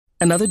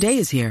Another day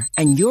is here,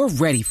 and you're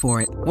ready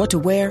for it. What to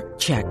wear?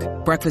 Check.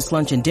 Breakfast,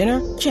 lunch, and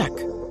dinner? Check.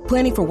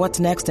 Planning for what's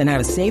next and how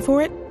to save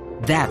for it?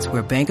 That's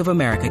where Bank of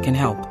America can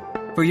help.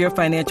 For your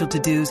financial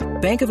to-dos,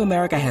 Bank of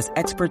America has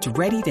experts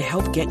ready to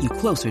help get you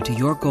closer to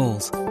your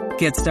goals.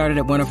 Get started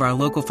at one of our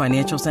local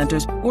financial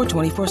centers or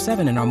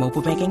 24/7 in our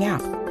mobile banking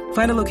app.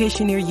 Find a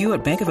location near you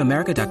at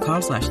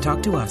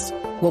bankofamerica.com/talktous.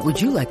 What would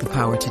you like the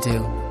power to do?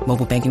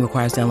 Mobile banking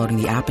requires downloading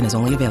the app and is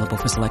only available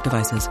for select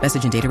devices.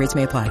 Message and data rates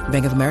may apply.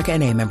 Bank of America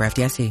N.A., member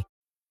FDIC.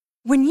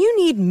 When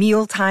you need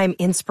mealtime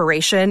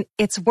inspiration,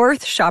 it's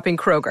worth shopping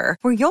Kroger,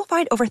 where you'll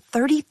find over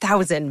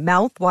 30,000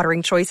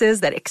 mouth-watering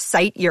choices that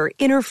excite your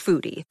inner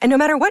foodie. And no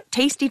matter what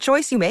tasty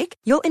choice you make,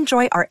 you'll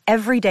enjoy our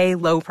everyday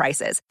low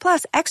prices,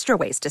 plus extra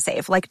ways to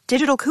save, like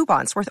digital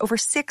coupons worth over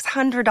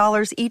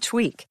 $600 each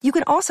week. You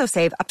can also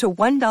save up to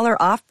 $1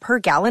 off per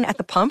gallon at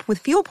the pump with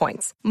fuel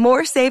points.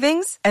 More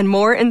savings and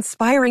more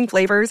inspiring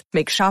flavors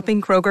make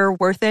shopping Kroger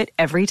worth it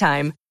every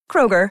time.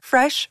 Kroger,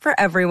 fresh for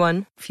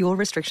everyone. Fuel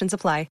restrictions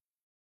apply.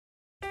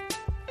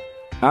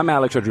 I'm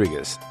Alex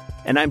Rodriguez.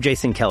 And I'm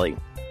Jason Kelly.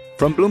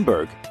 From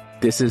Bloomberg,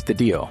 this is The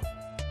Deal.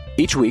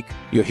 Each week,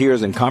 you'll hear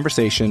us in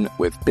conversation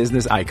with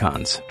business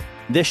icons.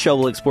 This show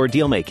will explore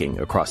deal-making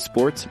across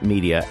sports,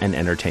 media, and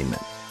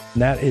entertainment.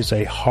 That is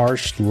a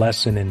harsh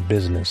lesson in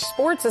business.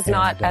 Sports is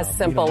not as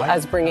simple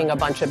as bringing a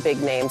bunch of big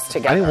names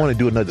together. I didn't want to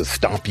do another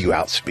stomp you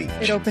out speech.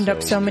 It opened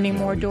up so many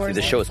more doors.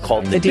 The show is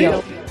called The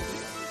Deal.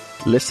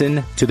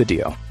 Listen to The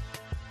Deal.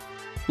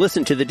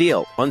 Listen to The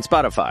Deal on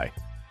Spotify.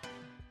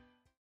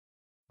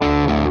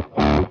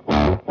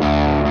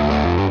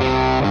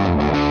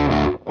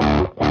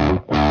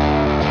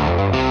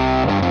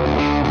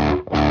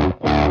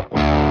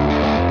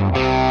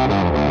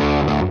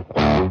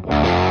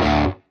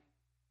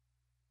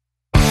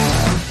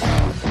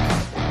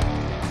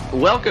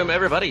 Welcome,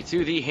 everybody,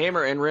 to the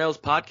Hammer and Rails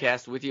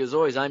podcast. With you, as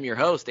always, I'm your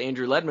host,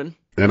 Andrew Ledman.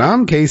 And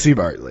I'm Casey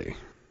Bartley.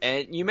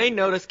 And you may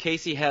notice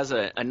Casey has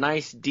a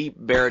nice, deep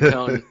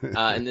baritone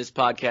in this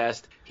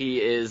podcast.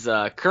 He is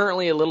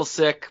currently a little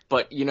sick,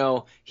 but, you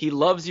know, he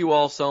loves you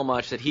all so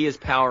much that he is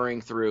powering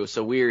through.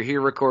 So we are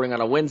here recording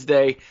on a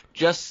Wednesday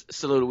just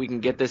so that we can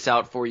get this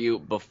out for you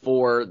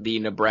before the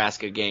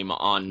Nebraska game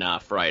on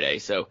Friday.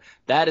 So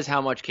that is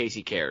how much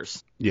Casey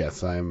cares.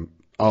 Yes, I'm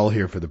all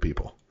here for the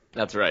people.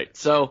 That's right.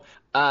 So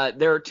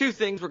there are two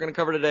things we're going to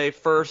cover today.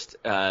 First,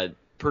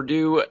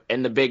 Purdue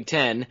and the Big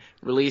Ten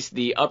released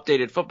the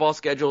updated football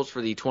schedules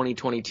for the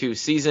 2022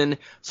 season.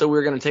 So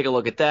we're going to take a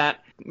look at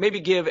that. Maybe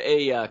give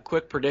a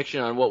quick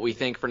prediction on what we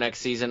think for next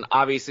season.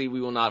 Obviously,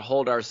 we will not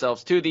hold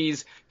ourselves to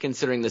these,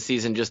 considering the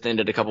season just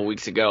ended a couple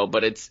weeks ago.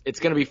 But it's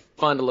going to be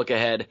fun to look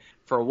ahead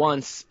for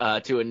once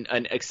to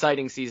an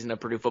exciting season of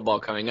Purdue football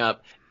coming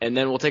up. And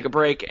then we'll take a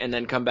break and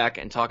then come back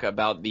and talk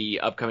about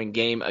the upcoming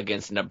game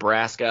against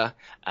Nebraska,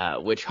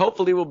 which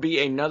hopefully will be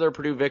another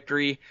Purdue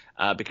victory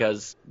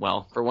because,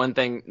 well, for one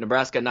thing,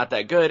 Nebraska not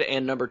that good,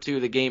 and number two,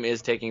 the game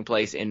is taking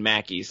place in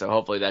Mackey, so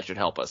hopefully that should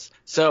help us.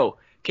 So,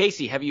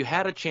 Casey, have you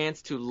had a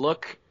chance to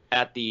look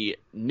at the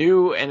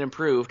new and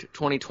improved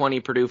 2020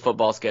 Purdue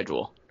football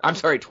schedule? I'm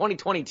sorry,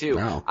 2022.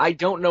 Wow. I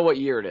don't know what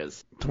year it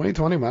is.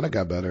 2020 might have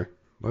got better.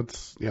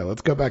 Let's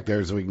go back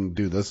there so we can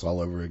do this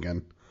all over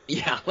again.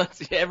 Yeah,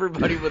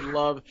 everybody would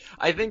love.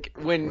 I think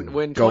when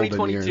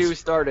 2022 years.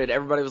 started,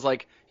 everybody was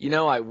like, you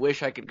know, I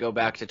wish I could go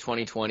back to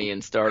 2020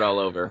 and start all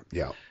over.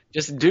 Yeah.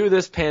 Just do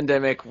this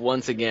pandemic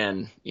once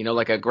again, you know,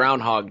 like a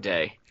Groundhog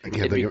Day. I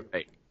can't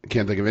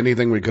think of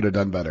anything we could have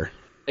done better.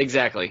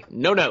 Exactly.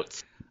 No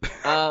notes.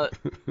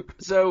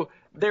 So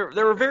there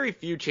were very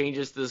few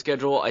changes to the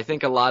schedule. I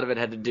think a lot of it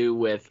had to do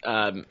with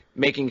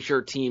making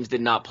sure teams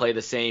did not play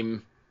the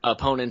same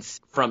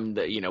opponents from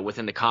the, you know,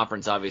 within the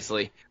conference,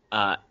 obviously,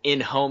 in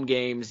home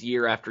games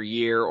year after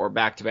year or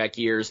back-to-back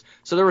years.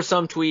 So there were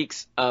some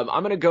tweaks. I'm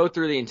going to go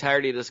through the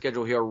entirety of the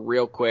schedule here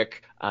real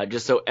quick,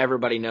 just so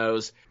everybody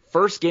knows.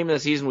 First game of the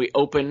season, we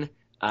open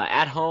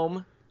at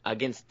home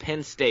against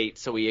Penn State.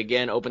 So we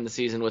again open the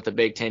season with a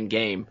Big Ten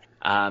game.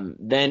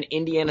 Then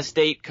Indiana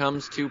State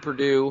comes to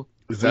Purdue.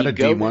 Is that a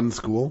D1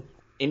 school?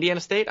 Indiana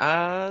State?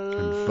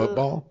 In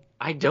football?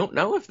 I don't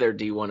know if they're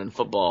D1 in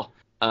football.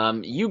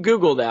 You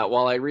Google that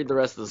while I read the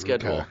rest of the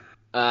schedule.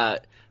 Okay.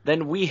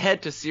 Then we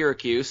head to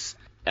Syracuse,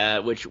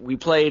 which we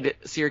played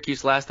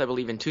Syracuse last, I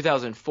believe, in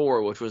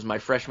 2004, which was my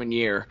freshman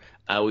year.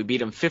 We beat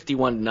them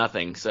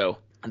 51-0, so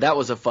that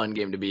was a fun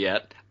game to be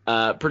at.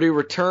 Purdue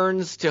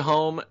returns to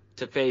home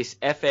to face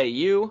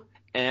FAU,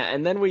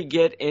 and then we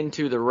get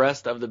into the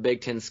rest of the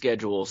Big Ten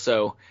schedule.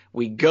 So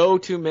we go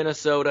to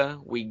Minnesota,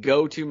 we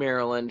go to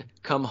Maryland,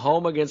 come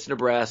home against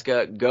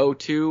Nebraska, go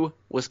to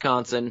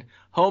Wisconsin,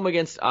 home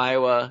against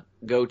Iowa,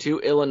 go to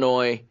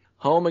Illinois,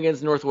 home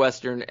against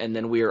Northwestern, and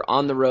then we are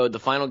on the road, the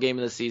final game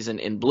of the season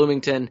in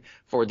Bloomington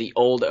for the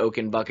Old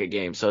Oaken Bucket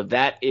game. So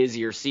that is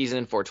your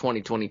season for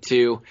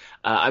 2022.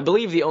 I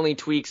believe the only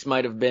tweaks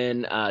might have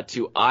been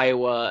to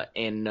Iowa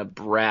and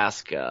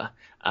Nebraska,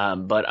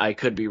 but I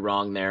could be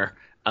wrong there.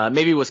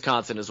 Maybe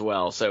Wisconsin as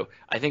well. So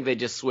I think they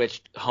just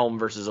switched home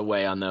versus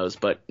away on those,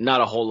 but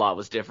not a whole lot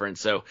was different.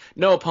 So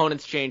no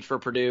opponents changed for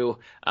Purdue.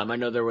 I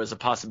know there was a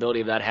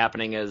possibility of that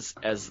happening as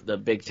the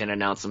Big Ten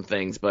announced some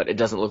things, but it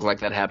doesn't look like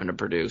that happened to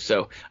Purdue.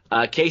 So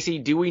Casey,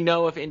 do we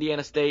know if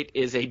Indiana State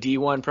is a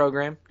D1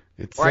 program?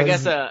 Or I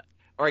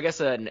guess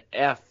an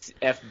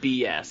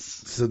FBS.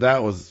 So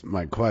that was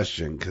my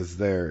question, because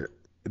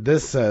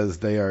this says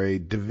they are a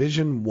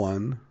Division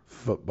I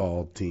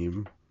football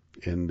team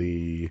in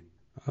the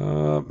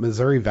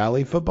Missouri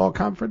Valley Football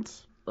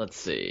Conference. Let's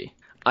see.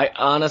 I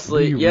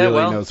honestly, we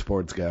really know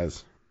sports,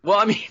 guys. Well,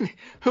 I mean,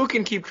 who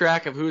can keep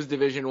track of who's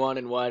Division I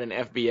and what and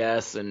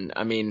FBS? And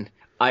I mean,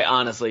 I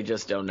honestly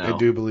just don't know. I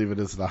do believe it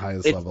is the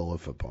highest level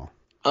of football.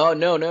 Oh,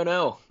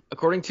 no.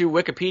 According to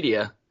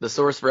Wikipedia, the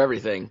source for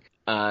everything,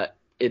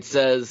 it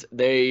says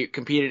they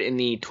competed in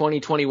the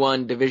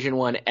 2021 Division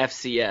I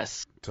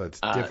FCS. So it's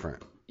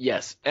different.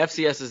 Yes,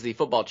 FCS is the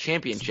football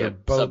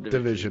championship. So they're both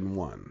Division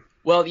I.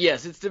 Well,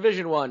 yes, it's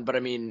Division I, but I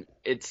mean,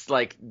 it's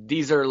like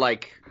these are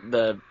like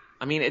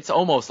it's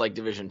almost like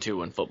Division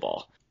II in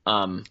football.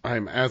 I'm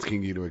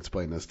asking you to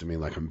explain this to me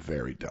like I'm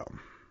very dumb.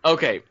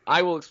 Okay,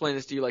 I will explain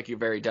this to you like you're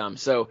very dumb.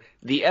 So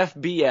the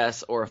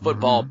FBS, or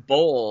football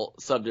bowl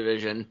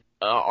subdivision,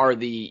 are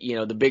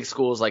the big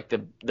schools like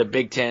the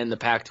Big Ten, the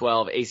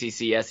Pac-12,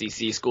 ACC,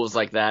 SEC, schools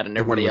like that, and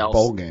everybody else.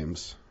 Bowl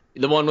games.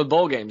 The one with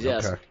bowl games,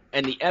 yes. Okay.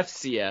 And the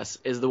FCS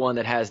is the one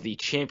that has the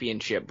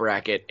championship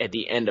bracket at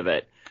the end of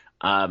it.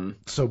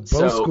 So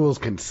both schools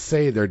can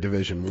say they're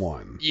Division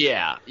I.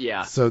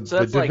 Yeah. So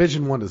the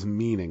Division I is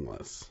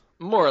meaningless.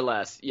 More or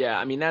less, yeah.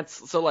 I mean,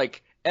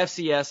 like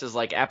FCS is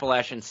like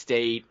Appalachian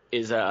State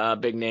is a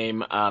big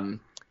name.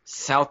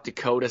 South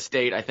Dakota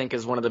State, I think,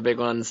 is one of the big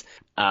ones.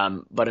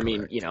 But I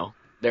mean,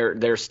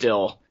 they're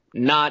still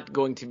not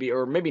going to be,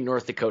 or maybe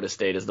North Dakota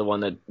State is the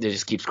one that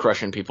just keeps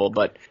crushing people.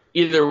 But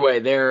either way,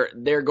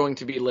 they're going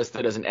to be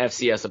listed as an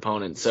FCS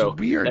opponent. So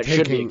that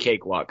should be a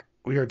cakewalk.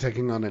 We are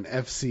taking on an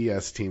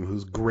FCS team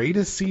whose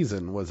greatest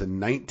season was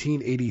in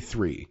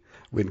 1983,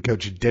 when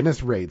Coach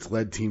Dennis Rates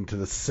led team to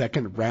the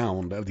second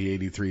round of the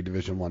 83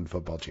 Division I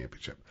football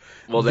championship.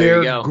 Well,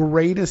 there you Their go.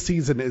 greatest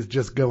season is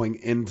just going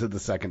into the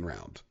second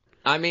round.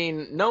 I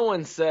mean, no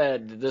one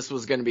said this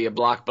was going to be a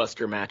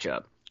blockbuster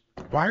matchup.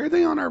 Why are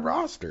they on our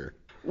roster?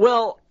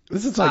 Well,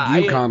 this is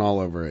like UConn all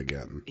over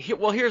again.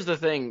 Well, here's the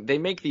thing. They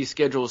make these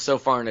schedules so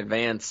far in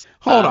advance.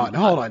 Hold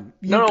on.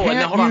 You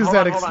can't use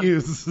that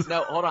excuse.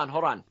 No, hold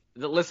on.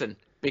 Listen,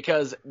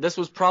 because this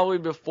was probably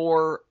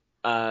before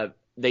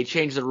they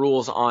changed the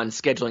rules on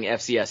scheduling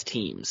FCS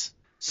teams.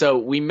 So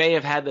we may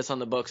have had this on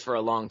the books for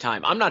a long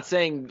time. I'm not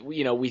saying,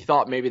 we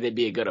thought maybe they'd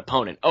be a good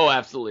opponent. Oh,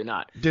 absolutely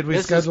not. Did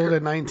we schedule it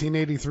in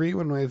 1983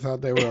 when we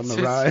thought they were on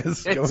the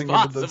rise going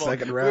into the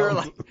second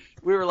round?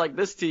 We were like,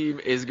 this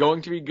team is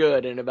going to be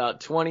good in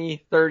about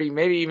 20, 30,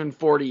 maybe even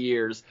 40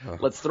 years.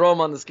 Let's throw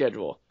them on the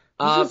schedule.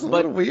 This is a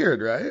little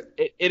weird, right?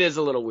 It is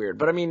a little weird.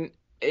 But, I mean,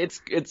 it's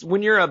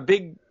when you're a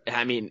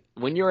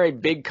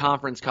big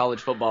conference college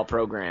football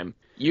program,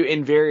 you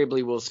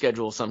invariably will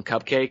schedule some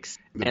cupcakes.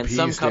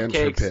 Some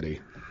cupcakes, for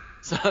pity.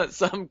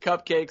 Some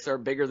cupcakes are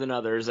bigger than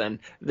others, and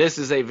this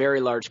is a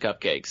very large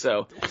cupcake.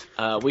 So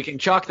we can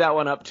chalk that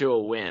one up to a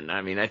win.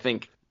 I mean,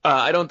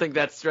 I don't think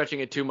that's stretching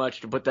it too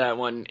much to put that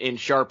one in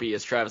Sharpie,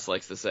 as Travis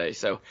likes to say.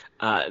 So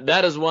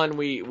that is one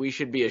we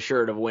should be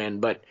assured of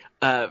win. But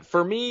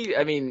for me,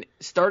 I mean,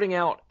 starting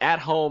out at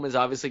home is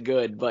obviously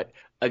good, but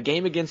a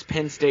game against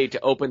Penn State to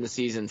open the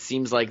season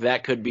seems like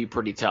that could be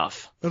pretty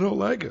tough. I don't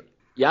like it.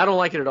 Yeah, I don't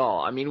like it at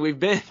all. I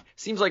mean,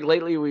 seems like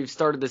lately we've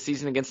started the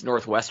season against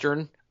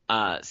Northwestern.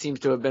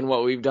 Seems to have been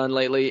what we've done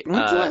lately.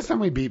 When's the last time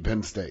we beat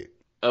Penn State?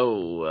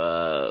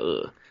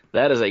 That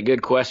is a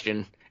good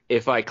question.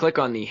 If I click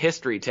on the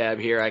history tab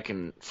here, I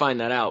can find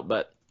that out.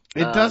 But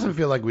it doesn't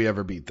feel like we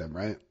ever beat them,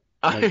 right?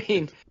 I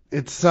mean,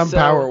 it's some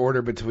power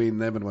order between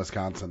them and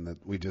Wisconsin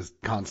that we just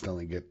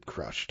constantly get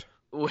crushed.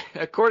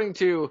 According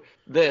to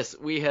this,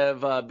 we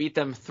have beat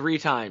them 3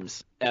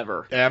 times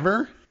ever.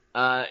 Ever?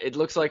 It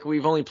looks like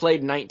we've only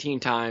played 19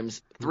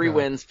 times, 3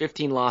 wins,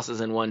 15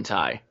 losses, and 1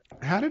 tie.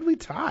 How did we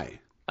tie?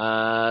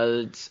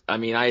 I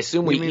mean, I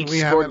assume we each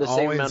scored the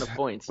same amount of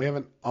points. We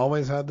haven't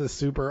always had this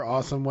super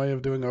awesome way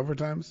of doing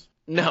overtimes?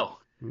 No.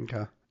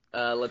 Okay.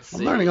 Let's see.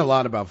 I'm learning a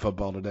lot about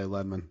football today,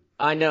 Ledman.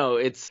 I know.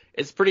 It's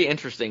pretty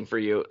interesting for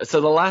you. So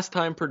the last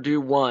time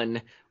Purdue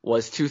won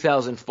was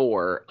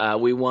 2004.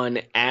 We won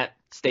at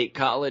State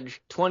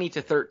College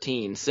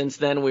 20-13. Since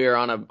then, we are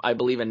on I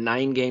believe a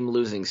 9-game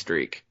losing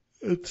streak.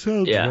 It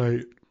sounds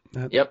right.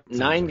 Yep,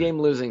 9-game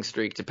losing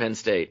streak to Penn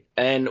State.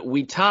 And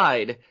we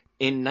tied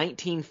in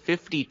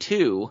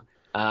 1952.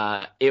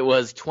 It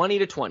was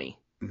 20-20.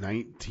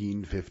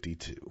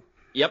 1952.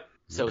 Yep.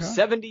 So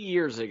 70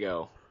 years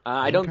ago.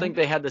 I don't think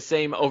they had the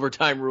same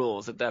overtime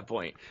rules at that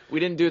point. We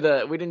didn't do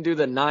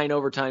the 9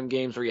 overtime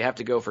games where you have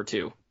to go for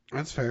 2.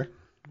 That's fair.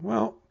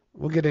 Well,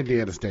 we'll get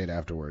Indiana State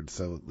afterwards,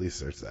 so at least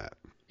there's that.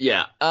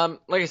 Yeah.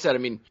 Like I said, I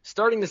mean,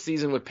 starting the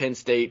season with Penn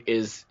State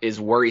is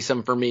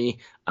worrisome for me.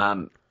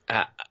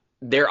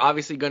 They're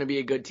obviously going to be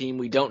a good team.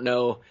 We don't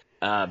know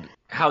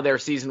how their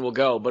season will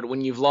go. But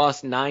when you've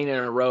lost 9 in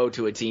a row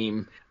to a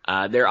team,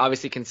 they're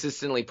obviously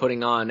consistently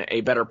putting on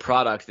a better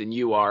product than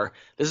you are.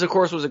 This, of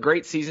course, was a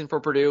great season for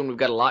Purdue, and we've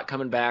got a lot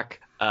coming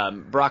back.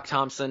 Brock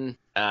Thompson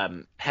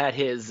had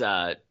his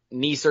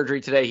knee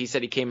surgery today. He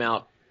said he came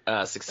out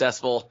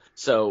successful,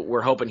 so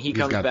we're hoping he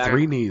comes back. He's got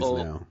 3 knees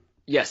now.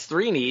 Yes,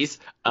 3 knees.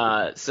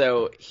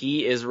 So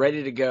he is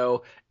ready to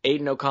go.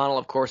 Aiden O'Connell,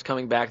 of course,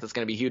 coming back. That's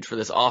going to be huge for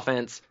this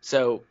offense.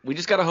 So we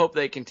just got to hope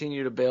they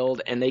continue to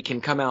build and they can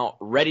come out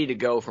ready to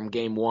go from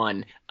game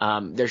 1.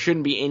 There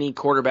shouldn't be any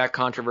quarterback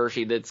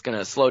controversy that's going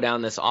to slow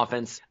down this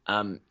offense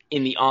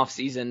in the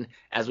offseason,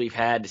 as we've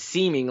had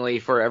seemingly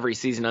for every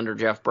season under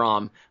Jeff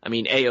Brom. I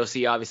mean,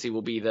 AOC obviously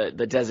will be the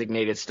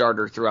designated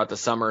starter throughout the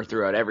summer,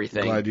 throughout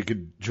everything. Glad you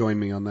could join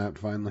me on that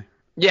finally.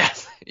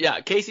 Yes, yeah.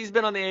 Casey's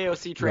been on the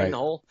AOC train the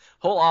whole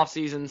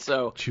offseason,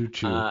 so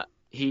Choo-choo.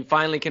 He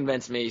finally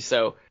convinced me.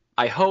 So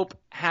I hope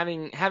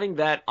having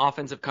that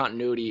offensive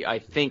continuity, I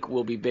think,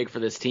 will be big for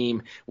this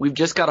team. We've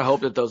just got to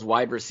hope that those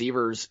wide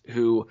receivers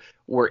who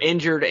were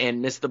injured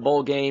and missed the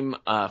bowl game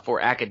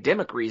for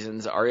academic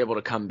reasons are able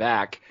to come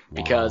back,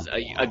 because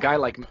a guy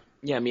like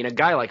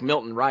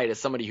Milton Wright is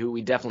somebody who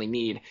we definitely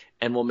need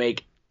and will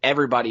make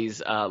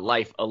everybody's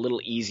life a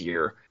little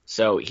easier.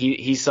 So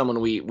he's someone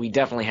we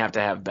definitely have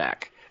to have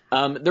back.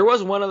 There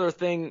was one other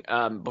thing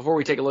before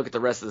we take a look at the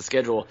rest of the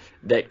schedule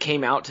that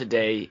came out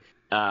today.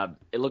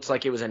 It looks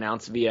like it was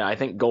announced via, I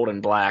think,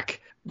 Golden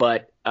Black.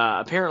 But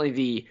apparently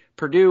the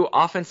Purdue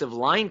offensive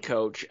line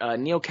coach,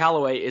 Neil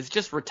Callaway, is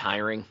just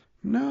retiring.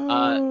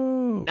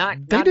 No.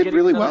 They did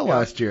really well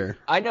last year.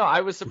 I know.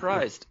 I was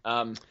surprised.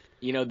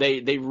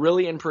 They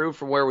really improved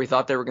from where we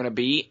thought they were going to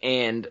be.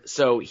 And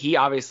so he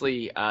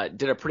obviously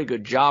did a pretty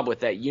good job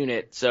with that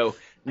unit. So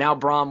now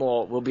Brom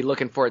will be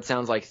looking for, it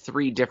sounds like,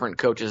 3 different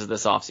coaches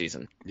this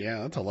offseason.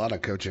 Yeah, that's a lot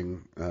of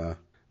coaching. A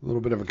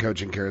little bit of a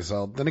coaching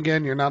carousel. Then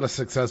again, you're not a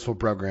successful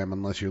program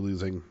unless you're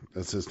losing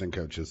assistant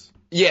coaches.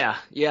 Yeah.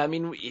 I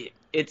mean,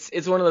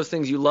 it's one of those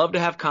things. You love to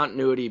have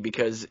continuity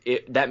because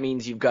that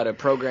means you've got a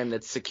program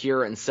that's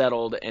secure and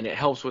settled, and it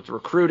helps with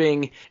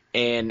recruiting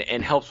and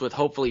helps with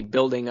hopefully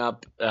building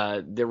up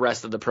the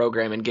rest of the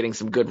program and getting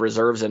some good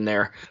reserves in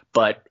there.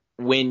 But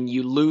when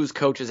you lose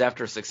coaches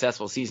after a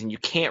successful season, you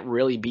can't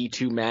really be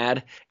too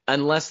mad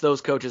unless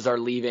those coaches are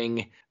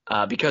leaving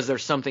because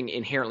there's something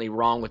inherently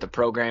wrong with the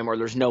program or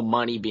there's no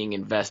money being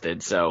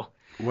invested. So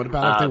what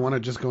about if they want to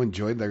just go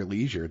enjoy their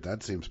leisure?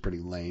 That seems pretty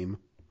lame.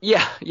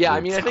 Yeah.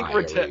 I mean, I think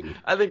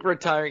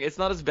retiring, it's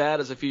not as bad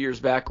as a few years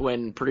back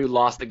when Purdue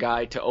lost a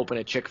guy to open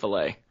a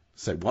Chick-fil-A.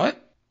 Say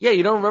what? Yeah,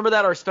 you don't remember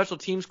that? Our special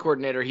teams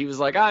coordinator, he was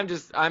like,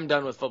 I'm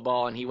done with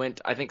football, and he went,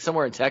 I think,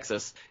 somewhere in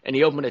Texas, and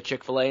he opened a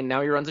Chick-fil-A, and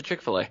now he runs a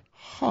Chick-fil-A.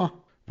 Huh.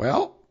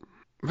 Well.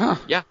 Huh.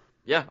 Yeah.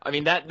 I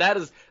mean,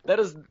 that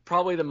is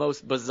probably the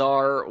most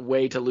bizarre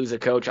way to lose a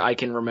coach I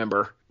can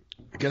remember.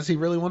 I guess he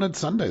really wanted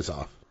Sundays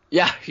off.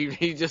 Yeah,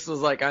 he just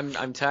was like,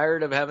 I'm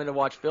tired of having to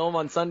watch film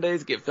on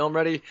Sundays, get film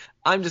ready.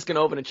 I'm just going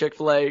to open a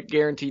Chick-fil-A,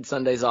 guaranteed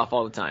Sundays off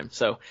all the time.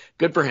 So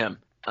good for him.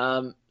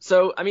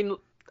 So, I mean,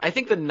 I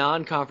think the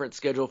non-conference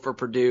schedule for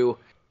Purdue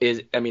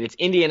is, I mean, it's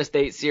Indiana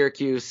State,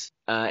 Syracuse,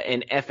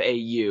 and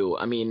FAU.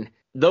 I mean,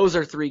 those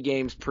are 3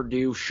 games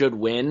Purdue should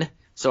win.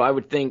 So I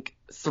would think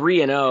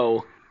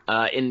 3-0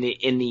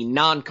 in the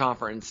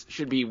non-conference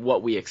should be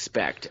what we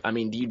expect. I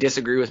mean, do you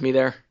disagree with me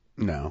there?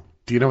 No.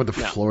 Do you know what the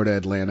Florida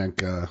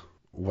Atlantic,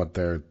 what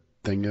their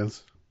thing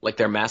is? Like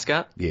their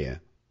mascot? Yeah.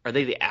 Are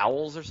they the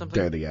Owls or something?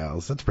 They're the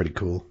Owls. That's pretty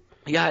cool.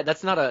 Yeah,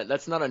 that's not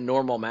a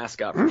normal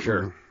mascot for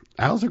sure.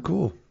 Owls are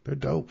cool. They're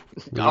dope.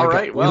 We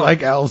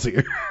like owls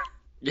here.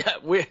 Yeah,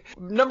 we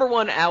number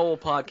 1 owl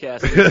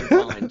podcast you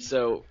can find.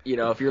 So,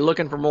 if you're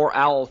looking for more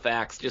owl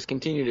facts, just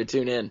continue to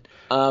tune in.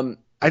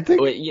 I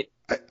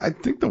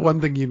think the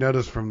one thing you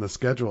notice from the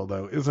schedule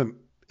though isn't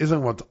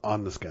what's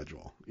on the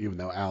schedule. Even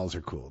though owls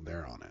are cool,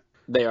 they're on it.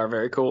 They are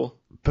very cool.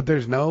 But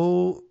there's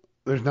no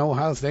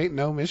Ohio State,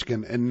 no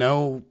Michigan, and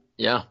no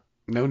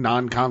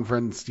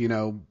non-conference,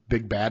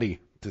 big baddie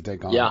to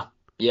take on.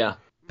 Yeah.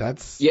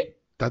 That's a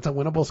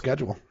winnable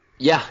schedule.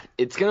 Yeah,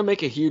 it's going to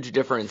make a huge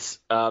difference.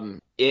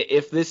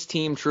 If this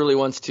team truly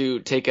wants to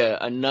take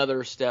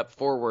another step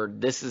forward,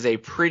 this is a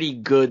pretty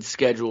good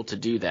schedule to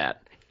do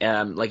that.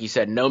 Like you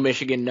said, no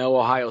Michigan, no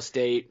Ohio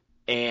State,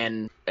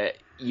 and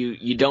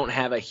you don't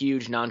have a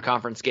huge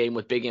non-conference game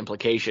with big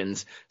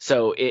implications.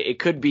 So it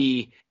could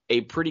be a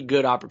pretty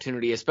good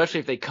opportunity, especially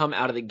if they come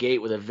out of the gate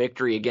with a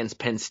victory against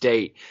Penn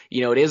State.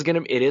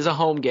 It is a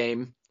home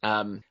game.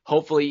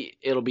 Hopefully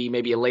it'll be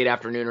maybe a late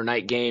afternoon or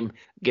night game,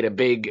 get a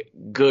big,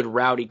 good,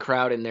 rowdy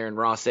crowd in there in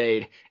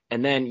Ross-Ade.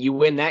 And then you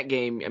win that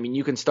game. I mean,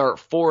 you can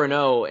start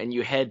 4-0 and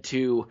you head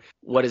to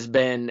what has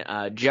been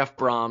Jeff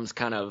Brom's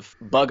kind of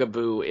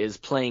bugaboo is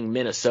playing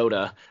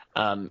Minnesota.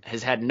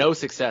 Has had no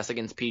success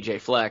against PJ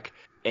Fleck.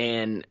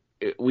 And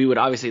we would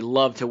obviously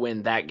love to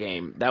win that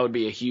game. That would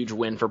be a huge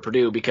win for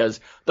Purdue because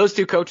those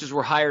two coaches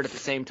were hired at the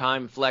same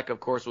time. Fleck, of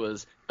course,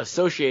 was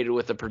associated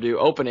with the Purdue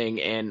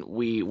opening, and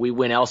we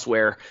went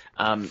elsewhere.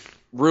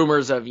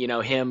 Rumors of,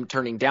 him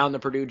turning down the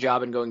Purdue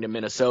job and going to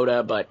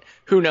Minnesota, but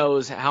who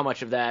knows how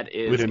much of that is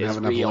real. We didn't have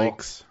enough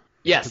lakes.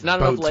 Yes, not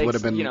enough lakes. Would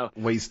have been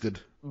wasted.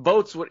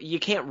 Boats, you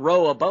can't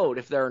row a boat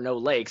if there are no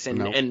lakes,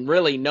 and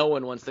really no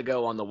one wants to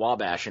go on the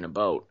Wabash in a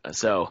boat.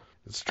 So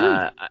it's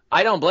true.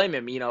 I don't blame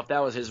him. If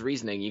that was his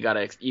reasoning, you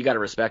gotta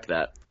respect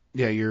that.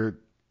 Yeah, you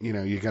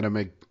gotta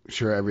make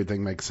sure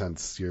everything makes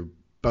sense. Your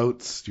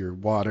boats, your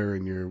water,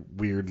 and your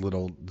weird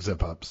little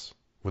zip-ups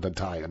with a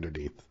tie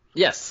underneath.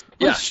 Yes.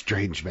 What a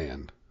strange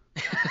man.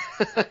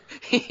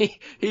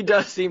 he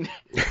does seem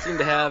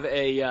to have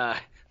a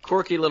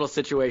quirky little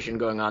situation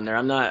going on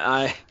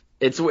there.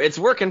 It's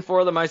working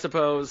for them, I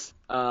suppose.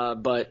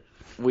 But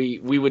we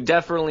would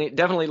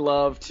definitely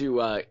love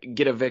to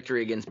get a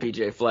victory against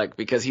PJ Fleck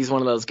because he's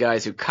one of those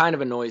guys who kind of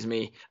annoys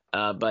me.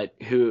 But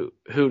who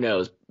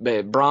knows?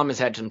 Brom has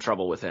had some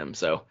trouble with him,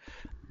 so.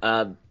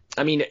 Are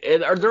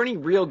there any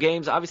real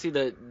games? Obviously,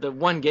 the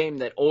one game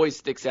that always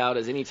sticks out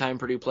is anytime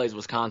Purdue plays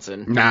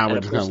Wisconsin. We're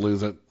just going to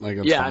lose it.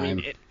 It's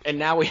fine. And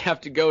now we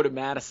have to go to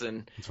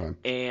Madison. It's fine.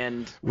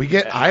 And we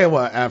get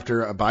Iowa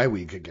after a bye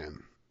week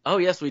again. Oh,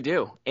 yes, we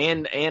do.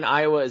 And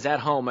Iowa is at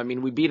home.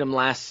 We beat them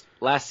last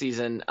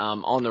season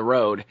on the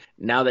road.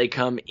 Now they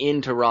come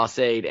into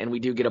Ross-Ade, and we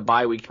do get a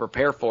bye week to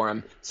prepare for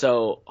them.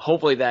 So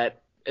hopefully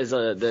that is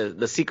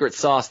the secret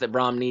sauce that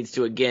Brom needs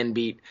to again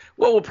beat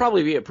what will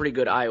probably be a pretty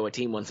good Iowa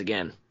team once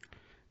again.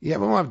 Yeah,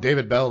 we won't have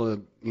David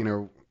Bell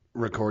to,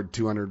 record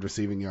 200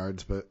 receiving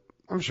yards, but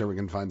I'm sure we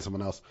can find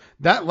someone else.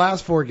 That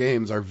last 4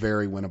 games are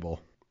very winnable.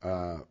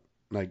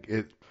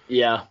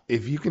 Yeah.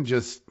 If you can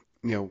just,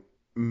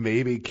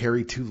 maybe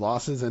carry 2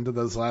 losses into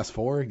those last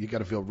 4, you got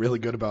to feel really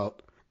good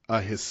about a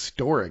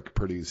historic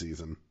Purdue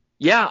season.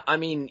 Yeah,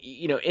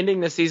 ending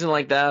the season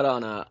like that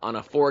on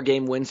a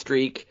 4-game win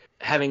streak,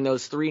 having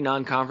those 3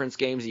 non-conference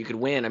games you could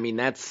win.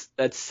 That's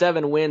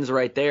 7 wins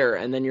right there,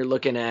 and then you're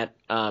looking at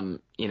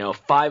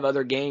 5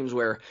 other games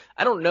where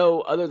I don't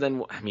know other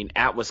than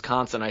at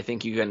Wisconsin I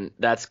think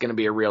that's going to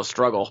be a real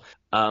struggle.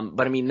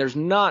 But there's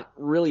not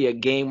really a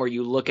game where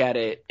you look at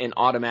it and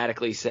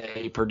automatically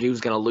say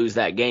Purdue's going to lose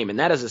that game, and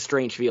that is a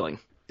strange feeling.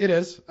 It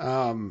is.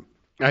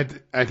 I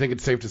think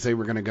it's safe to say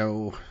we're going to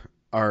go.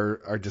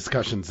 Our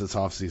discussions this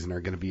offseason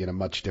are going to be in a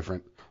much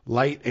different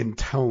light and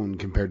tone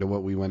compared to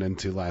what we went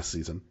into last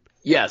season.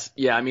 Yes.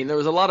 Yeah. There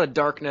was a lot of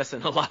darkness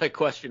and a lot of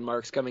question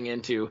marks coming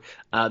into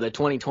the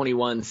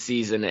 2021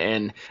 season.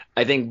 And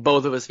I think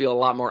both of us feel a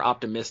lot more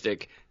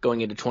optimistic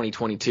going into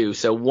 2022.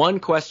 So one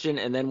question,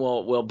 and then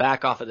we'll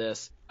back off of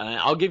this.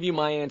 I'll give you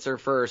my answer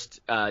first,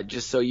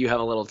 just so you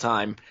have a little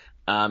time.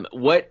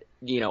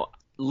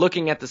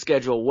 Looking at the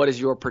schedule, what is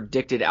your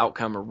predicted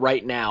outcome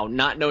right now,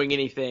 not knowing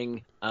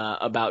anything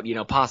about,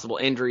 possible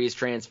injuries,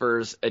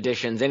 transfers,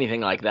 additions,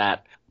 anything like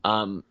that?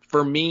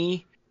 For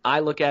me,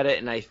 I look at it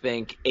and I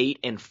think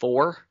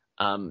 8-4.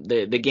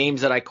 The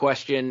games that I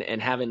question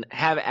and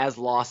have as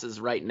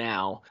losses right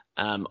now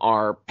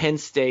are Penn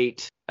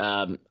State.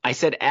 I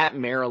said at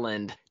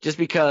Maryland just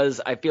because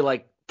I feel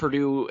like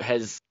Purdue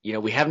has,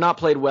 we have not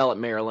played well at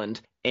Maryland,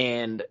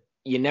 and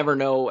you never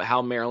know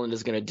how Maryland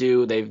is going to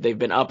do. They've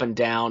been up and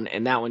down,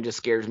 and that one just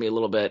scares me a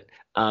little bit.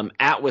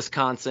 At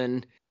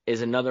Wisconsin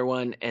is another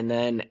one, and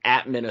then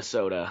at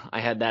Minnesota,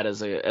 I had that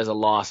as a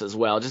loss as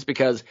well, just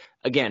because,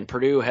 again,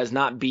 Purdue has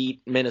not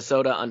beat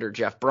Minnesota under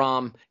Jeff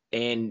Brom,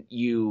 and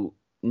you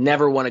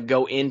never want to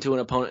go into an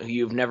opponent who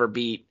you've never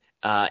beat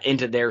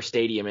into their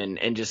stadium,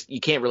 and just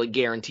you can't really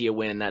guarantee a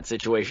win in that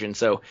situation.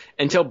 So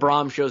until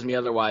Brom shows me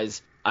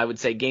otherwise, I would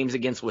say games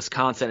against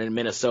Wisconsin and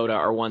Minnesota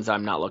are ones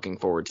I'm not looking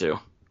forward to.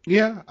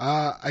 Yeah,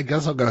 I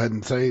guess I'll go ahead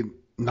and say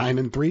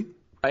 9-3.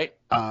 Right.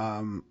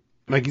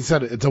 Like you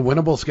said, it's a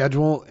winnable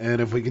schedule,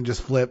 and if we can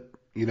just flip,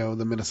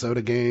 the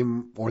Minnesota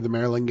game or the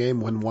Maryland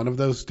game, win one of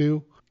those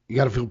two, you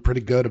got to feel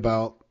pretty good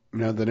about,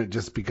 that it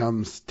just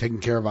becomes taking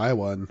care of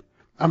Iowa. And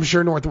I'm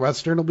sure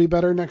Northwestern will be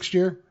better next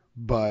year,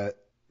 but,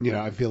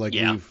 I feel like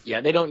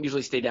they don't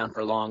usually stay down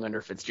for long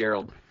under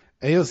Fitzgerald.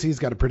 AOC's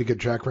got a pretty good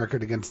track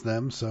record against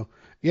them, so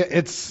yeah,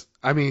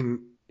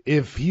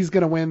 if he's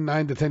going to win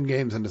 9 to 10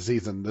 games in the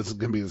season, this is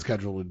going to be the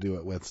schedule to do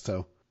it with.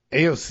 So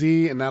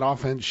AOC and that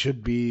offense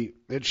should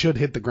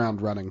hit the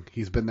ground running.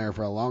 He's been there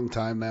for a long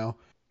time now,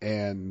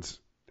 and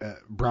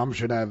Brom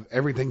should have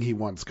everything he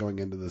wants going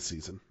into this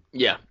season.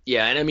 Yeah,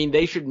 and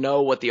they should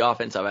know what the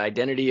offensive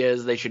identity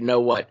is. They should know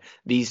what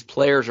these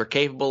players are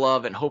capable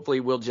of, and hopefully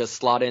we'll just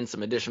slot in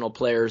some additional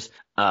players,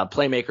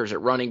 playmakers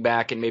at running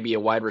back and maybe a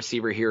wide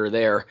receiver here or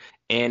there.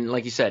 And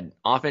like you said,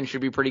 offense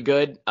should be pretty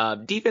good.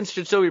 Defense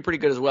should still be pretty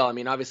good as well.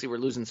 Obviously we're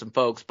losing some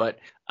folks, but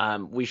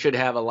we should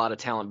have a lot of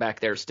talent back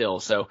there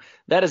still. So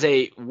that is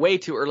a way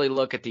too early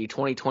look at the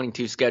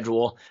 2022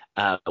 schedule.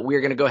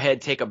 We're going to go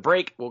ahead, take a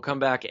break. We'll come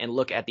back and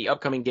look at the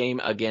upcoming game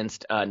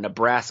against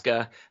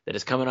Nebraska that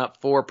is coming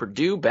up for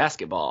Purdue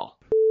basketball.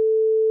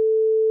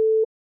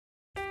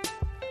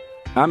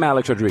 I'm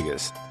Alex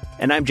Rodriguez.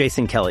 And I'm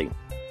Jason Kelly.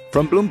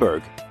 From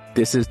Bloomberg,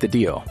 this is The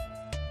Deal.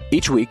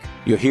 Each week,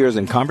 you'll hear us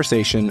in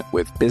conversation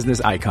with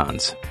business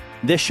icons.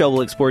 This show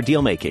will explore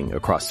deal-making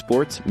across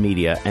sports,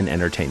 media, and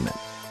entertainment.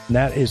 And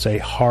that is a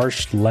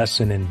harsh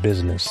lesson in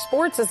business.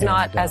 Sports is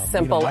not as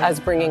simple as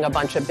bringing a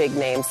bunch of big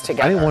names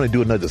together. I didn't want to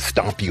do another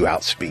stomp you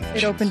out speech.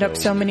 It opened up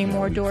so many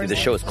more doors. The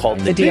show is called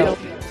The Deal.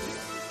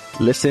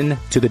 Listen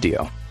to The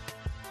Deal.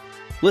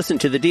 Listen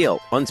to The Deal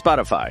on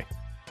Spotify.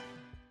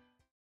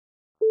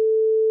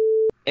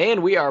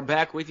 And we are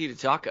back with you to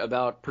talk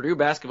about Purdue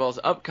basketball's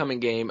upcoming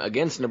game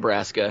against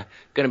Nebraska.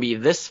 Going to be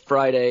this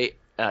Friday.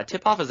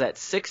 Tip-off is at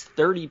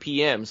 6:30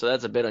 p.m., so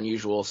that's a bit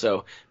unusual.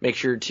 So make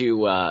sure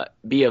to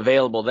be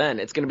available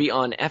then. It's going to be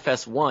on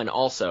FS1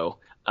 also.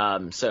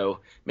 So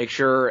make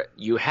sure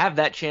you have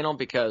that channel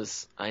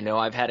because I know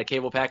I've had a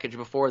cable package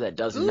before that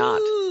does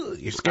not.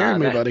 You're scaring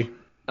me, buddy.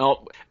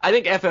 Oh, I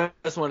think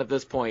FS1 at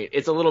this point,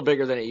 it's a little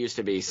bigger than it used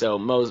to be, so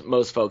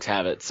most folks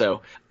have it.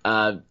 So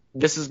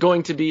this is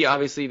going to be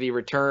obviously the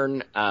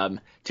return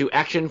to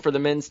action for the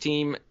men's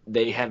team.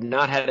 They have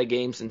not had a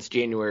game since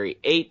January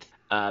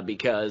 8th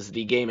because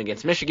the game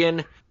against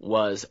Michigan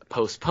was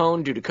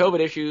postponed due to COVID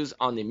issues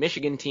on the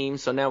Michigan team.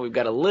 So now we've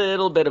got a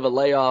little bit of a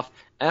layoff,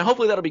 and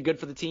hopefully that'll be good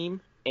for the team.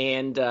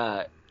 And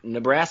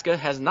Nebraska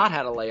has not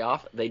had a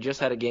layoff. They just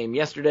had a game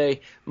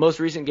yesterday.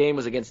 Most recent game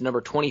was against number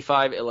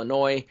 25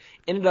 Illinois.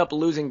 Ended up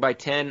losing by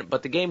 10,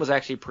 but the game was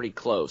actually pretty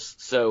close.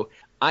 So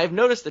I've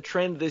noticed the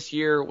trend this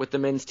year with the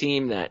men's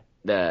team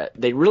that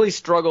they really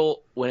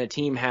struggle when a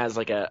team has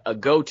like a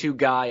go-to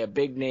guy, a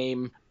big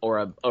name,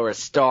 or a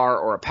star,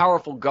 or a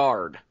powerful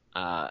guard.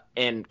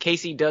 And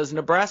Casey, does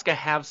Nebraska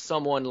have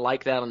someone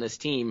like that on this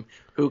team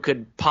who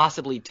could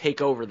possibly take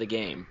over the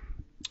game?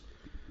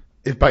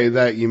 If by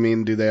that you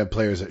mean do they have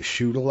players that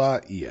shoot a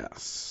lot?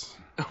 Yes.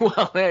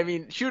 Well, I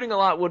mean, shooting a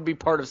lot would be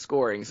part of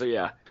scoring, so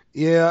yeah.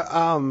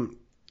 Yeah,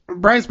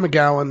 Bryce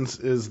McGowan's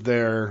is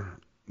their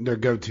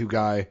go-to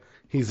guy.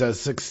 He's a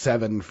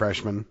 6'7"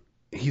 freshman.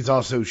 He's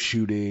also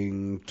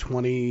shooting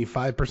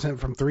 25%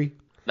 from three.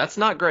 That's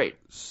not great.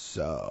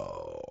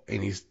 So,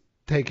 and he's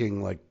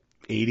taking like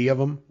 80 of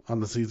them on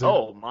the season.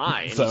 Oh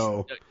my.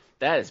 So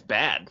that is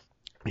bad.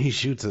 He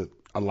shoots it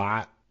a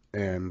lot,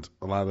 and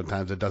a lot of the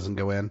times it doesn't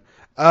go in.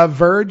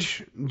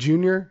 Verge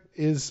Jr.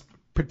 is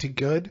pretty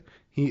good.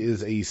 He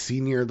is a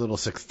senior little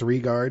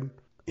 6'3" guard.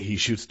 He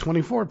shoots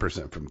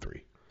 24% from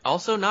three.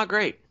 Also not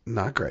great.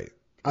 Not great.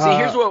 See,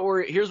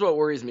 here's what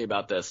worries me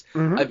about this.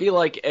 Mm-hmm. I feel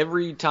like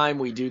every time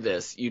we do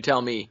this, you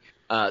tell me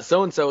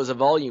so-and-so is a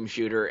volume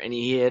shooter, and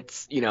he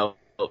hits,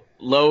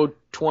 low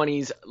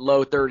 20s,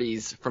 low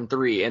 30s from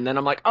three. And then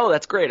I'm like, oh,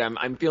 that's great.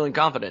 I'm feeling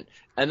confident.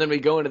 And then we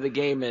go into the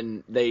game,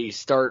 and they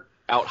start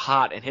out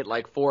hot and hit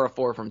like 4 of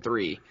 4 from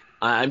three.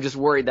 I'm just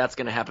worried that's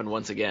going to happen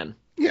once again.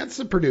 Yeah, it's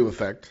the Purdue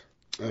effect.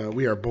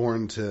 We are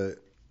born to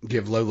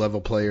give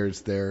low-level players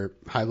their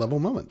high-level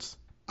moments.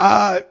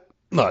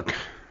 Look,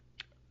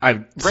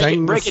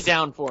 break it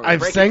down for me.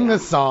 I've sang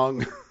this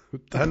song,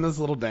 done this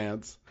little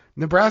dance.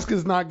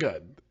 Nebraska's not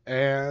good,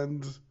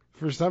 and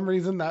for some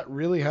reason that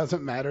really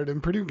hasn't mattered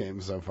in Purdue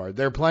games so far.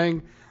 They're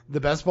playing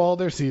the best ball of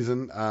their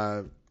season.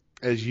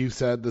 As you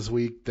said this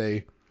week,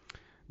 they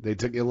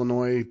took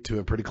Illinois to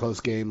a pretty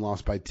close game,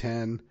 lost by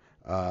 10.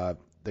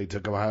 They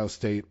took Ohio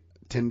State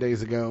 10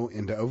 days ago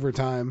into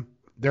overtime.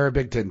 They're a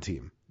Big Ten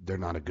team. They're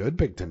not a good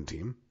Big Ten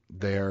team.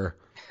 They're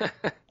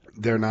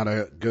not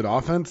a good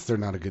offense. They're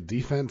not a good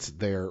defense.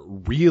 They're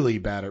really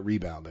bad at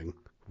rebounding,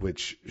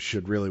 which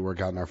should really work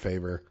out in our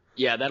favor.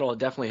 Yeah, that'll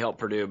definitely help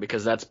Purdue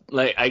because that's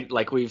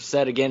like we've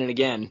said again and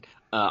again,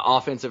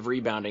 offensive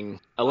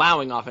rebounding,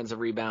 allowing offensive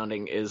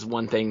rebounding is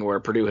one thing where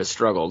Purdue has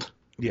struggled.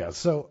 Yeah,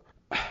 so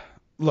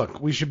look,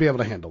 we should be able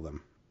to handle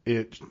them.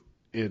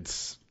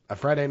 It's a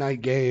Friday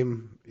night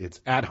game.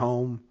 It's at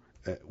home.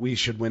 We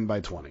should win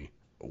by 20.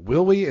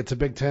 Will we? It's a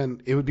Big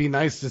Ten. It would be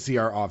nice to see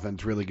our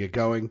offense really get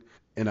going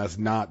and us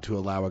not to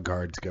allow a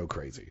guard to go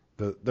crazy.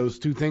 Those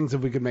two things,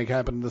 if we could make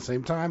happen at the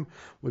same time,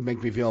 would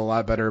make me feel a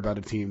lot better about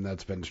a team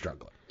that's been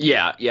struggling.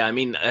 Yeah. I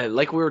mean,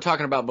 like we were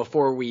talking about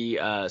before we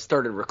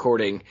started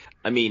recording,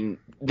 I mean,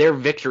 their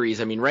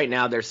victories, right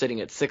now they're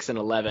sitting at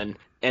 6-11,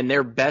 and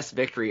their best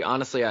victory,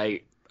 honestly,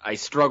 I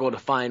struggle to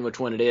find which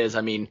one it is.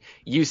 I mean,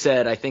 you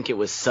said I think it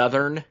was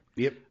Southern.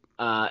 Yep.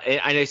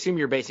 I assume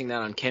you're basing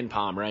that on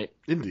KenPom, right?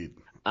 Indeed.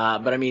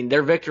 But,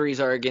 their victories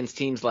are against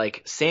teams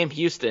like Sam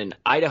Houston,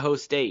 Idaho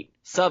State,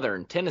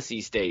 Southern, Tennessee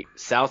State,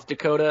 South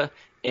Dakota,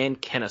 and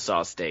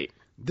Kennesaw State.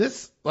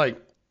 This,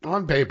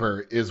 on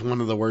paper, is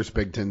one of the worst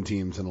Big Ten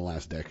teams in the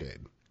last decade.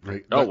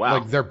 Right? Oh,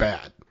 wow. They're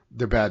bad.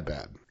 They're bad.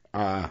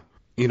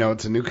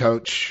 It's a new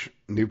coach,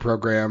 new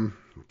program,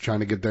 trying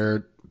to get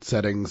their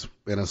settings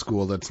in a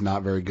school that's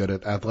not very good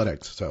at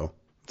athletics. So,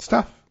 it's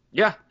tough.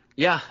 Yeah.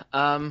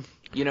 I'm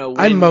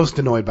most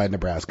annoyed by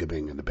Nebraska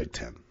being in the Big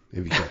Ten,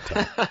 if you can't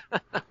tell.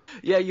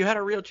 Yeah, you had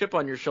a real chip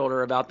on your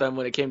shoulder about them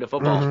when it came to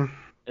football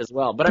as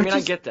well. But,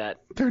 I get that.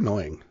 They're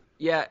annoying.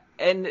 Yeah,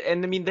 and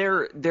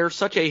they're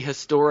such a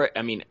historic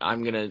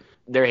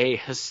 – they're a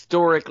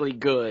historically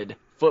good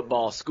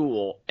football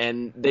school,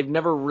 and they've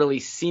never really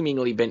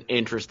seemingly been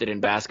interested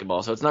in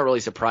basketball. So it's not really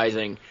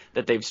surprising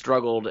that they've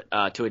struggled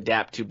to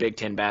adapt to Big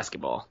Ten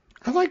basketball.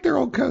 I like their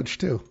old coach,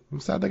 too.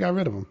 I'm sad they got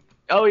rid of him.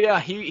 Oh, yeah.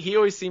 He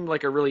always seemed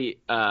like a really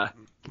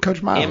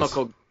Coach Miles.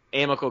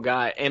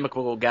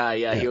 amicable guy.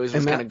 Yeah, he always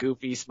was kind of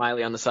goofy,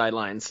 smiley on the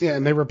sidelines. Yeah,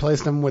 and they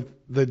replaced him with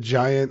the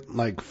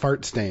giant,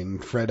 fart stain,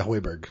 Fred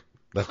Hoiberg.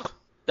 Ugh.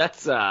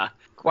 That's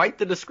quite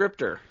the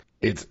descriptor.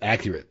 It's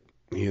accurate.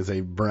 He is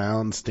a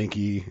brown,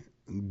 stinky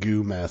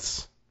goo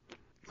mess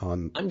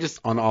on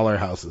all our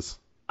houses.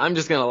 I'm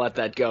just going to let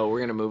that go. We're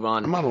going to move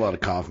on. I'm on a lot of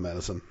cough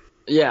medicine.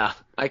 Yeah,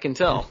 I can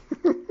tell.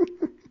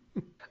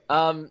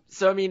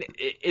 So, I mean,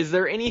 is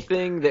there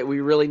anything that we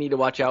really need to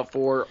watch out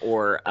for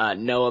or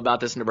know about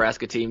this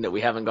Nebraska team that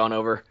we haven't gone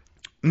over?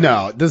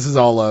 No, this is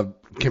all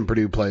can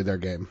Purdue play their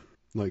game?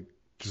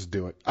 Just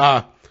do it.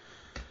 I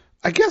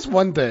guess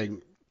one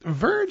thing,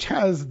 Verge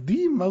has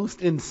the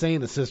most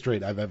insane assist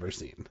rate I've ever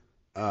seen.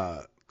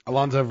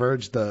 Alonzo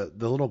Verge, the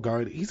little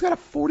guard, he's got a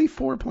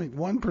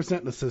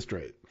 44.1% assist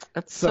rate.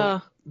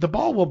 So the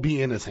ball will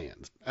be in his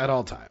hands at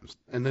all times,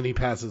 and then he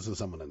passes to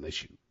someone and they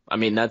shoot. I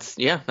mean, that's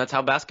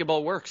how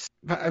basketball works.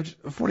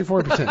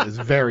 44% is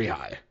very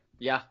high.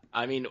 Yeah,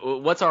 I mean,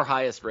 what's our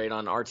highest rate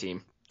on our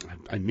team?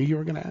 I knew you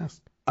were going to ask.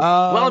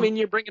 Well, I mean,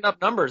 you're bringing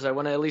up numbers. I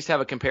want to at least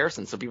have a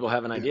comparison so people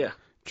have an idea.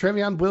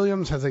 Trevion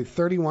Williams has a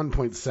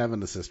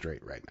 31.7 assist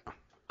rate right now.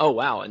 Oh,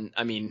 wow. And,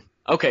 I mean,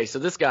 okay, so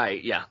this guy,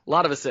 a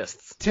lot of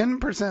assists.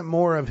 10%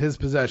 more of his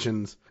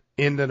possessions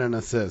ended in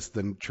assist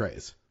than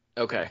Trey's.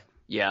 Okay.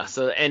 Yeah,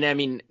 so, and I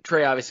mean,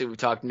 Trey, obviously, we've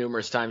talked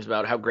numerous times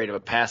about how great of a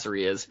passer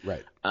he is.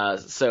 Right.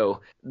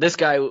 So this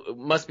guy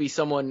must be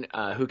someone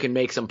who can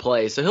make some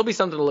plays, so he'll be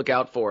something to look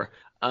out for.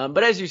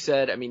 But as you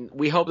said, I mean,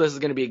 we hope this is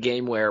going to be a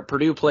game where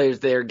Purdue plays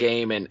their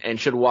game and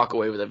should walk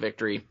away with a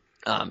victory.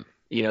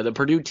 The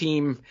Purdue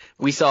team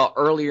we saw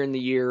earlier in the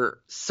year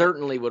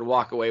certainly would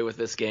walk away with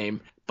this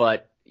game,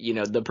 but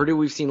the Purdue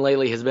we've seen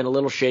lately has been a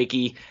little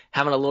shaky,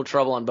 having a little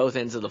trouble on both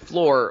ends of the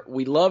floor.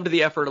 We loved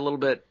the effort a little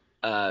bit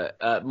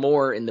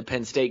more in the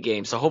Penn State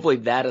game. So hopefully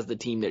that is the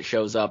team that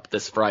shows up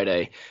this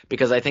Friday,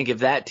 because I think if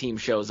that team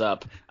shows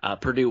up,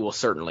 Purdue will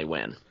certainly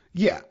win.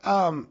 Yeah.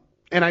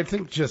 And I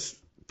think just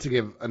to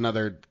give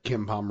another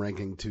Kim Palm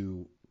ranking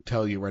to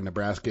tell you where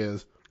Nebraska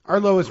is, our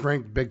lowest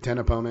ranked Big Ten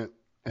opponent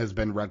has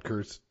been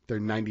Rutgers. They're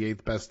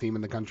 98th best team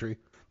in the country.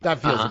 That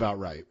feels about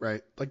right?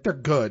 They're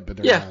good, but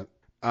they're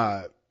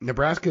not.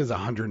 Nebraska is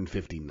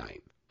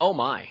 159th. Oh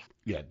my.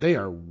 Yeah, they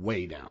are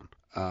way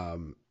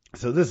down.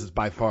 So this is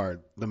by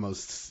far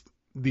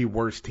the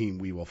worst team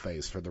we will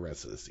face for the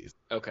rest of the season.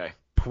 Okay.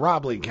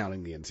 Probably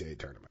counting the NCAA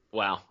tournament.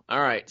 Wow.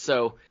 All right.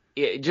 So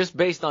just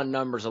based on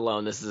numbers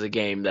alone, this is a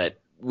game that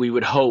we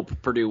would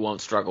hope Purdue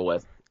won't struggle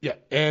with. Yeah,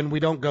 and we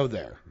don't go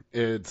there.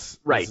 It's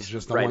right. This is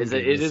just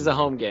it is a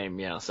home game.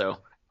 Yeah. So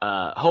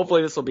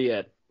hopefully this will be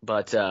it.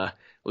 But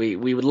we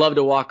would love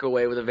to walk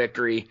away with a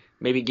victory.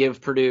 Maybe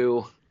give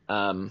Purdue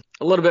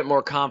a little bit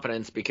more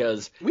confidence,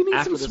 because we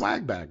need some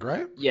swag back,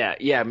 right?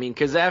 Yeah. I mean,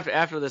 because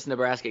after this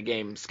Nebraska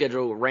game,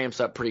 schedule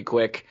ramps up pretty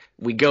quick.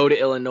 We go to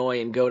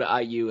Illinois and go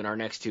to IU in our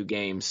next two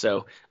games.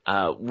 So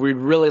we'd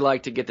really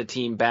like to get the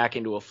team back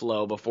into a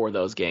flow before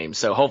those games.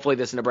 So hopefully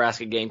this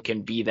Nebraska game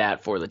can be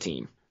that for the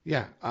team.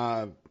 Yeah.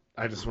 I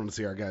just want to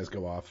see our guys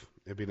go off.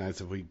 It'd be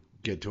nice if we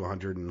get to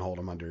 100 and hold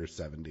them under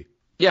 70.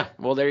 Yeah.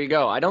 Well, there you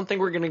go. I don't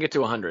think we're going to get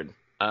to 100.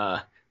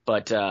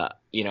 But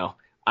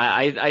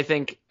I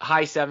think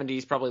high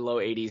 70s, probably low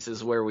 80s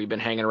is where we've been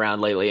hanging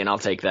around lately, and I'll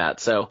take that.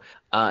 So,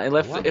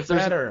 if there's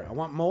better, I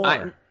want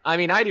more. I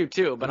mean, I do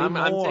too, but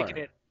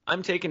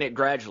I'm taking it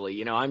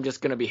gradually. I'm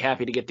just going to be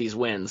happy to get these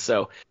wins.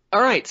 So,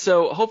 all right.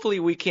 So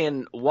hopefully we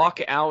can walk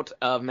out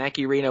of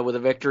Mackey Arena with a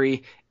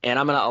victory, and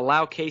I'm going to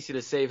allow Casey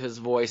to save his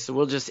voice. So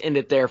we'll just end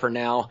it there for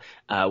now.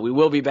 We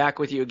will be back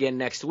with you again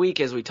next week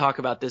as we talk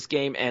about this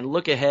game and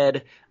look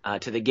ahead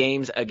to the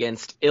games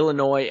against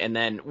Illinois. And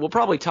then we'll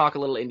probably talk a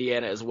little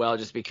Indiana as well,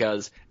 just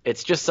because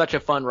it's just such a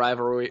fun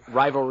rivalry.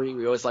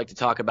 We always like to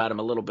talk about them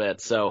a little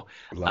bit. So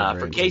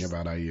for Casey,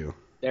 about IU.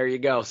 There you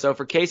go. So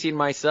for Casey and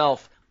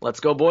myself, let's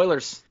go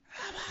Boilers.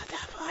 How about the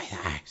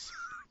Boilers?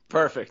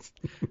 Perfect.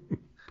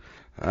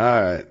 All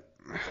right.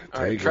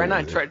 All right, try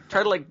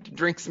to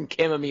drink some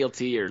chamomile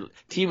tea or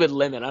tea with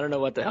lemon. I don't know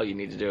what the hell you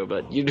need to do,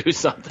 but you do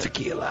something.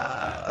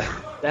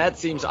 Tequila. That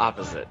seems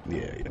opposite.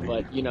 Yeah.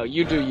 But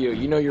you do you.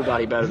 You know your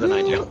body better than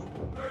I do.